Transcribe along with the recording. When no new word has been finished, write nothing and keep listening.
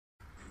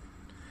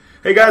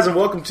Hey guys, and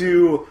welcome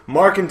to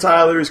Mark and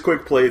Tyler's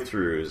Quick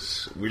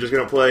Playthroughs. We're just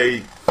going to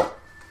play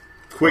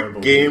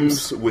quick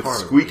games with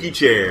squeaky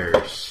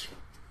chairs.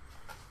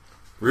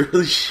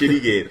 Really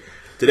shitty game.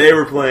 Today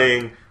we're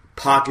playing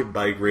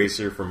PocketBike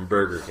Racer from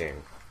Burger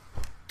King.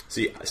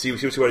 See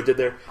what I did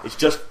there? It's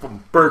just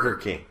from Burger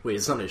King. Wait,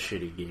 it's not a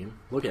shitty game.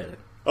 Look at it.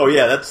 Oh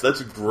yeah,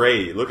 that's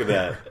great. Look at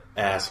that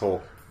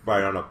asshole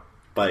riding on a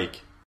bike.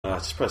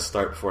 Just press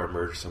start before I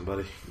murder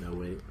somebody. No,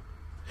 wait.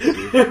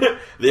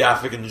 The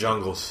African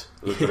jungles.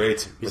 Look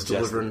great. He's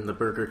delivering the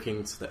Burger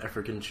King to the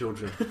African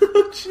children.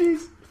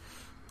 Jeez.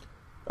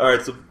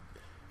 Alright,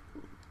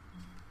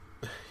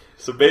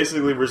 so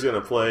basically we're just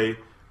going to play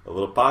a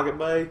little pocket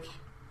bike.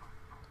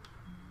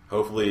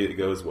 Hopefully it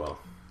goes well.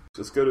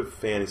 Let's go to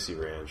Fantasy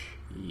Ranch.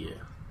 Yeah.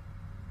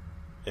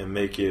 And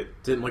make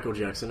it... Didn't Michael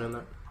Jackson in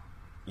that?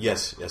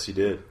 Yes he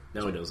did.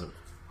 No, he doesn't.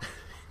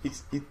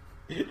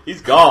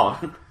 He's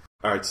gone.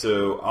 Alright,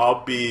 so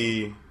I'll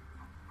be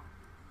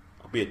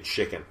a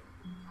chicken.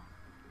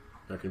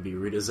 Not gonna be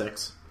Rita's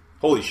ex.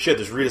 Holy shit,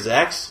 there's Rita's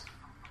ex?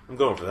 I'm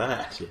going for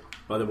that. Yeah.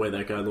 By the way,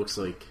 that guy looks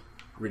like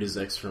Rita's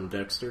ex from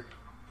Dexter.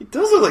 He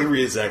does look like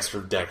Rita's ex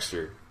from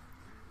Dexter.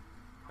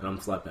 And I'm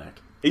flatback.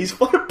 He's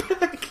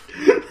flatback.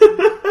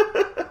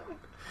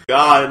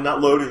 God,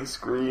 not loading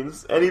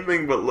screens.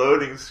 Anything but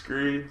loading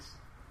screens.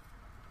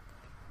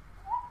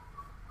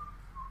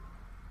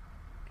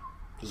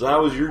 So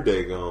how was your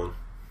day going?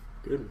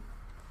 Good.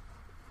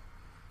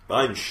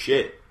 Fine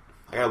shit.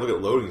 I gotta look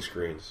at loading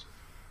screens.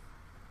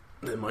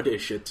 And my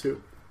day's shit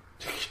too.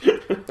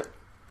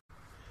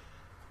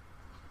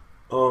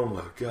 Oh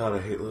my god, I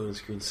hate loading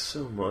screens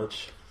so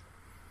much.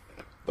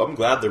 But I'm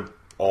glad they're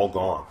all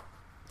gone.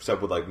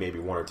 Except with like maybe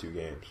one or two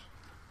games.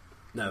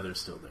 No, they're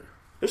still there.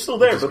 They're still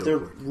there, but they're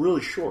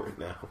really short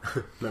now.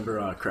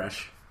 Remember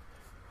Crash?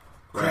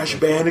 Crash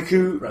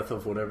Bandicoot? Wrath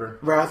of whatever?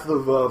 Wrath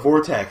of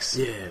Vortex.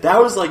 Yeah.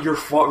 That was like your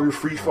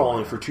free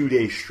falling for 2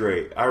 days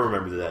straight. I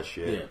remember that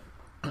shit. Yeah.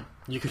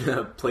 You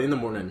could play in the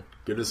morning,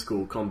 go to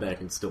school, come back,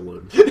 and still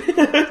load.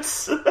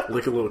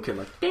 Like a little kid,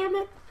 like, damn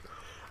it,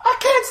 I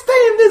can't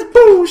stand this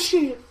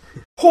bullshit.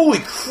 Holy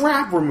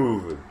crap, we're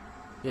moving.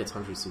 Yeah, it's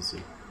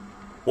 100cc.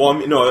 Well, I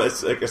mean, no,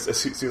 it's like as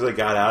soon as I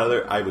got out of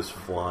there, I was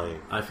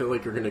flying. I feel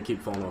like you're gonna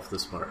keep falling off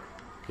this part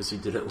because you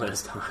did it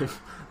last time.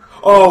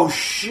 Oh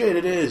shit,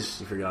 it is.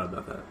 You forgot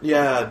about that.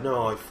 Yeah,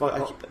 no,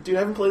 dude, I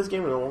haven't played this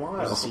game in a while.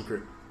 There's a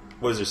secret.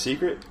 What is there,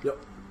 secret? Yep.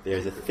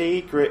 There's a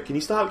secret. Can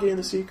you stop getting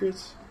the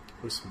secrets?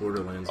 Where's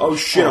Borderlands? Oh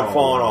shit, I'm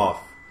falling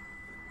off.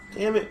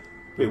 Damn it.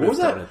 Wait, what was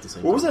that?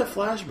 What was that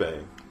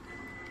flashbang?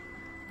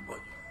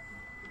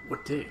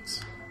 What dates?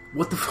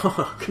 What the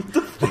fuck?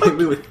 They hit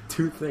me with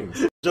two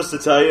things. Just to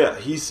tell you,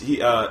 he's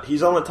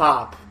on the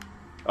top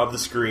of the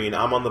screen.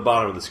 I'm on the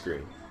bottom of the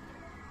screen.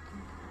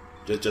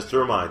 Just to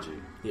remind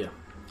you. Yeah,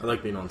 I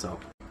like being on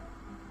top.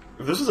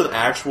 If this was an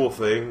actual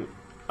thing,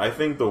 I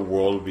think the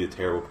world would be a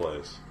terrible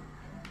place.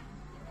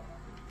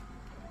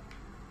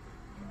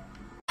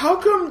 How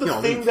come the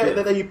thing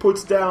that he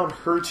puts down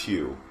hurts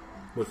you?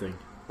 What thing?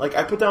 Like,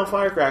 I put down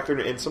Firecracker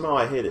and somehow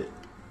I hit it.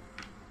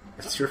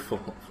 It's your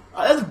fault.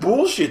 That's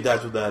bullshit,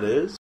 that's what that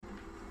is.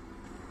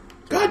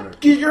 God,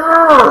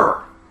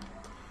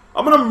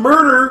 I'm gonna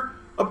murder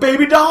a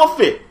baby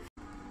dolphin!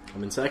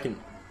 I'm in second.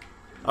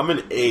 I'm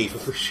in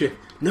eighth. Oh shit.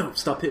 No,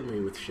 stop hitting me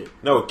with shit.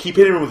 No, keep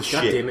hitting him with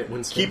shit. God damn it,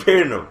 Winston. Keep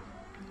hitting him.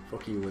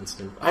 Fuck you,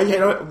 Winston.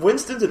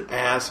 Winston's an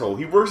asshole.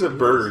 He works at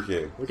Burger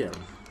King. Look at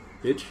him.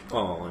 Bitch.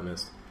 Oh, I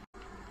missed.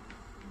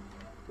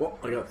 Well,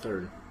 I got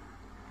third.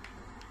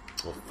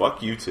 Well,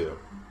 fuck you too.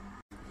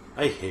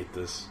 I hate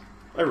this.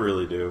 I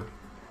really do.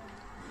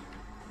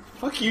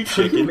 Fuck you,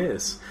 chicken. How did you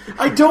miss?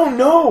 I don't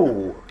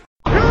know.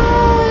 You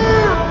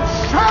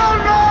shall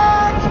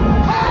not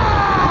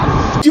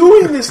pass!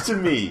 Doing this to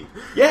me.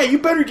 Yeah, you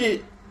better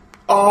get.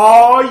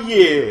 Oh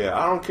yeah,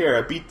 I don't care.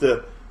 I beat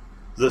the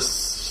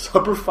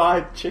Super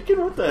 5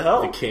 chicken. What the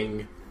hell? The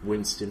king,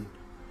 Winston.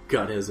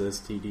 God has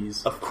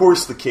STDs. Of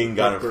course, the king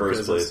got in Burke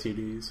first place.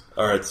 STDs.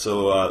 All right,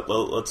 so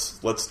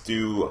let's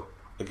do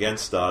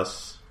against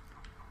us.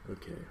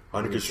 Okay.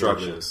 Under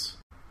construction.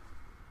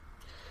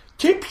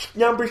 Tip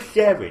number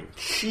 7,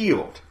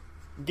 shield.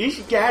 This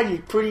guy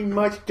is pretty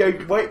much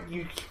does what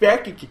you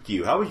expected to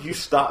do. How would you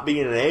stop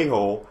being an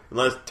a-hole and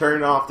let's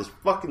turn off this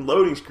fucking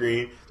loading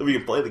screen so we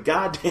can play the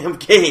goddamn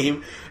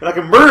game and I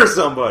can murder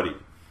somebody?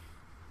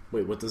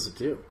 Wait, what does it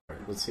do?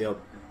 Alright, let's see how...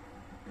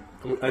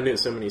 I know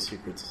so many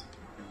secrets.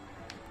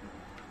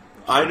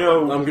 I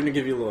know... I'm gonna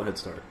give you a little head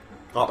start.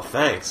 Oh,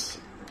 thanks.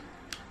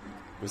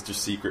 Mr.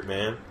 Secret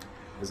Man.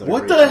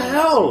 What the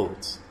hell?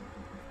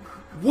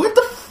 What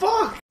the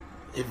fuck?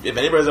 If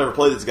anybody's ever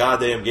played this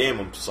goddamn game,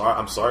 I'm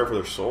sorry for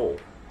their soul.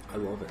 I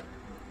love it.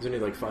 It's only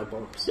like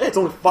 $5. Yeah, it's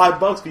only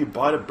 $5 if you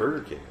buy it at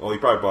Burger King. Oh, you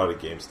probably bought it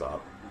at GameStop.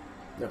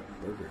 No,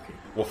 Burger King.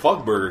 Well,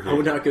 fuck Burger King. I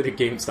would not go to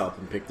GameStop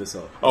and pick this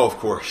up. Oh, of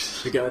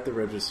course. The guy at the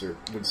register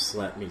would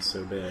slap me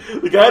so bad.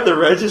 The guy at the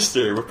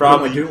register would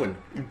probably what am I doing?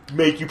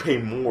 Make you pay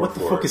more What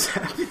the fuck is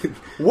happening?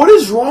 What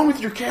is wrong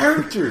with your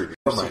character?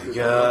 Oh my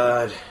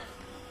god.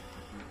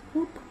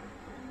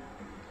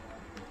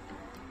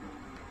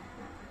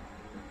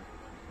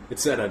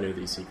 It's sad I knew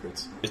these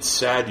secrets. It's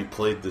sad you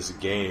played this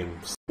game.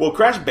 Well,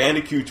 Crash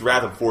Bandicoot's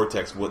Wrath of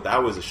Vortex,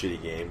 that was a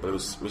shitty game, but it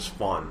was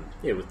fun.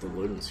 Yeah, with the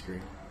loading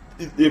screen.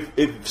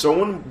 If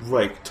someone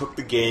like took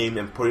the game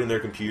and put it in their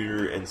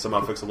computer and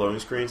somehow fixed the loading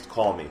screens,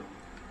 call me.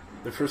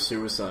 The first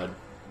suicide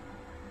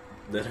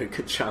that a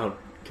good child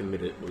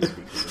committed was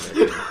because of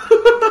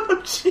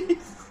that game.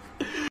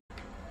 Jeez.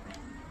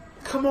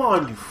 Come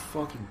on, you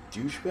fucking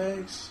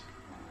douchebags.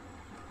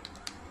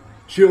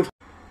 Shield.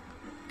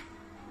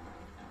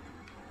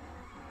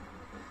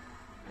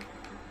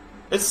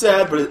 It's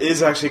sad, but it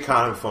is actually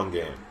kind of a fun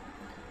game.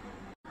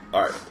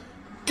 Alright.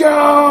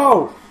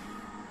 Go!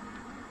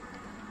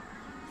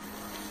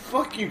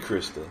 Fuck you,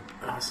 Krista.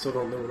 I still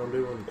don't know what I'm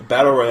doing.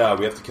 Battle Royale,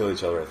 we have to kill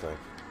each other, I think.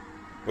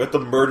 We have to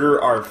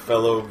murder our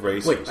fellow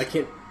racers. Wait, I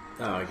can't...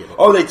 Oh, I get it.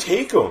 Oh, they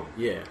take them!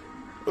 Yeah.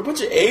 They're a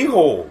bunch of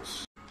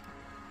a-holes.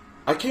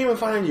 I can't even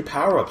find any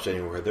power-ups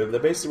anywhere. They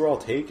basically were all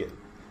taken.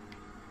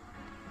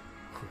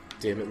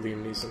 Damn it,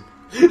 Liam Neeson.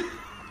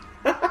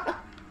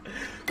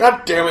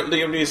 God damn it,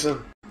 Liam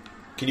Neeson.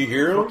 Can you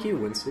hear him? Fuck you,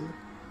 Winston.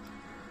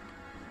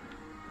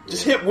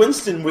 Just hit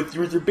Winston with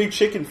your big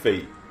chicken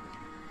feet.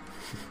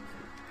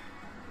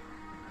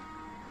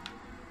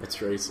 That's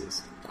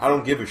racist. I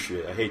don't give a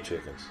shit. I hate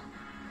chickens.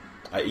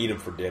 I eat them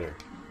for dinner.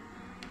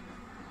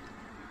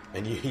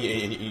 And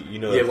you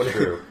know that's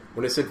true.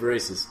 When I said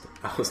racist,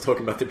 I was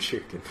talking about the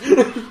chicken.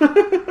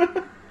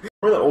 Remember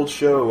that old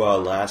show,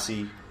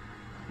 Lassie?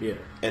 Yeah.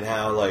 And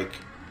how, like,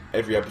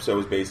 every episode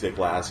was basically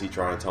Lassie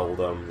trying to tell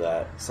them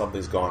that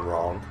something's gone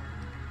wrong?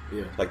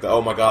 Yeah. Like,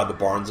 oh my god, the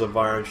barn's on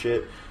fire and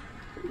shit.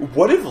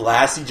 What if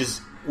Lassie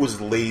just was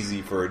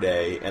lazy for a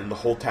day and the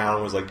whole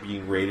town was, like,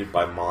 being raided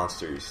by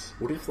monsters?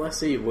 What if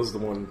Lassie was the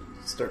one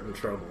starting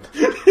trouble?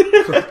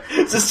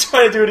 Just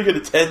trying to do it to get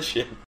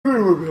attention.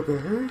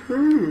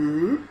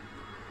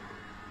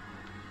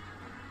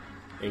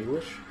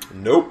 English?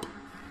 Nope.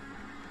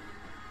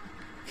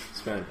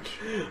 Spanish?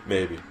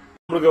 Maybe. I'm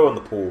gonna go in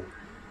the pool.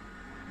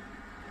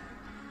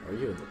 Are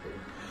you in the pool?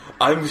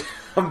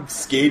 I'm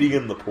skating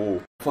in the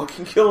pool.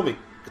 Fucking kill me.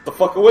 Get the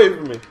fuck away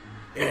from me.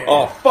 Yeah.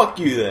 Oh, fuck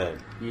you then.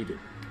 Eat it.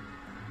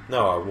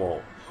 No, I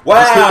won't.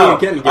 Wow!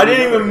 Again, I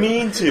didn't even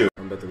mean to.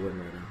 I'm about to win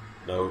right now.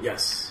 No.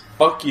 Yes.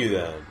 Fuck you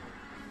then.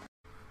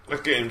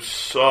 That game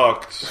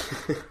sucked.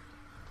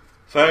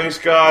 Thanks,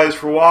 guys,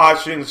 for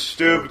watching.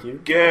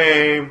 Stupid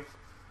game.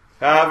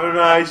 Have a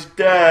nice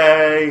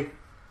day.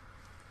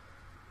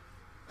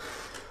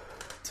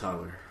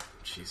 Tyler.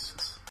 Jesus.